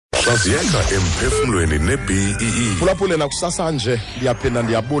Hlaziyeka Emphefumlweni neBEE. Phulaphule nakusasa nje ndiyaphinda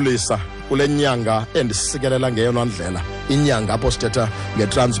ndiyabulisa kule nyanga endisikelela ngeyona ndlela inyanga apho sithetha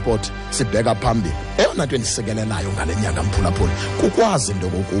ngetransport sibheka phambili. Eyona nto endisikelelayo ngale nyanga mphulaphule kukwazi into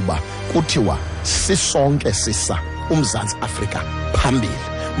kokuba kuthiwa sisonke sisa uMzantsi Afrika phambili.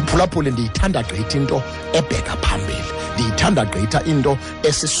 Mphulaphule ndiyithanda gqitha into ebheka phambili, ndiyithanda gqitha into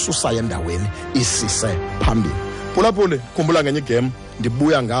esisusa endaweni isise phambili. Phulaphule khumbula ngenye igame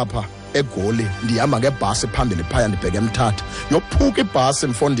ndibuya ngapha eGoli ndihamba ngebhasi phambili phaya ndibheke eMthatha yophuka ibhasi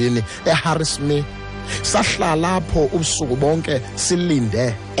mfondini eHarrismith. Sahlala lapho ubusuku bonke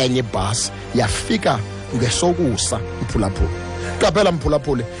silinde enye ibhasi yafika ngesokusa mphulaphule. Qaphela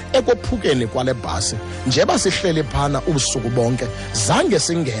mphulaphule ekophukeni kwale bhasi njeba sihleli phana ubusuku bonke zange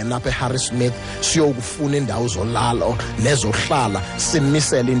singena apha eHarrismith siyokufuna indawo zolala nezohlala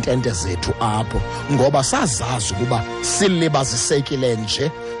simisela intente zethu apho ngoba sazazi ukuba silibazisekile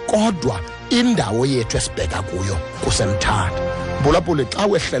nje kodwa indawo yethu esibheka kuyo kuseMthatha. Mphulaphule xa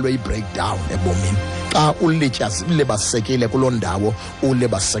wehlelwe i-breakdown ebomini, xa ulibazisekile kuloo ndawo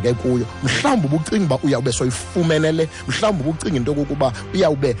ulibaziseke kuyo, mhlawumbi ubucinga uba uyawube soyifumenele, mhlawumbi ubucinga into kokuba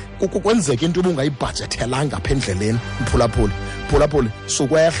uyawube kwenzeka into ubungayibhajethelanga apha endleleni. Mphulaphule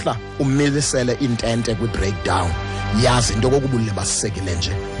sukwehla umilisele intente kwi-breakdown, yazi into kokuba ulibazisekile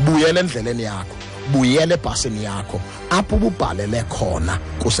nje, buyela endleleni yakho, buyela ebhasini yakho apho ububhalele khona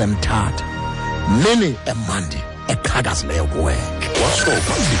kuseMthatha. Mini emandi eqhakazileyo kuwe. Wasoka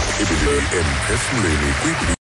kwiBEE Emphefumlweni kwiBEE.